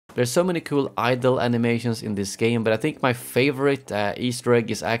There's so many cool idle animations in this game, but I think my favorite Easter egg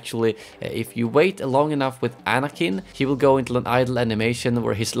is actually if you wait long enough with Anakin, he will go into an idle animation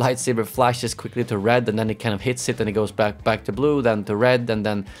where his lightsaber flashes quickly to red, and then he kind of hits it and he goes back to blue, then to red, and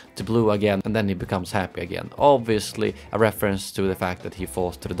then to blue again, and then he becomes happy again. Obviously a reference to the fact that he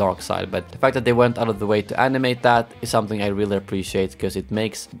falls to the dark side, but the fact that they went out of the way to animate that is something I really appreciate, because it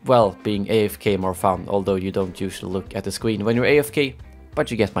makes, well, being AFK more fun, although you don't usually look at the screen when you're AFK. But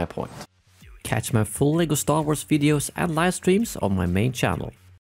you get my point. Catch my full LEGO Star Wars videos and live streams on my main channel.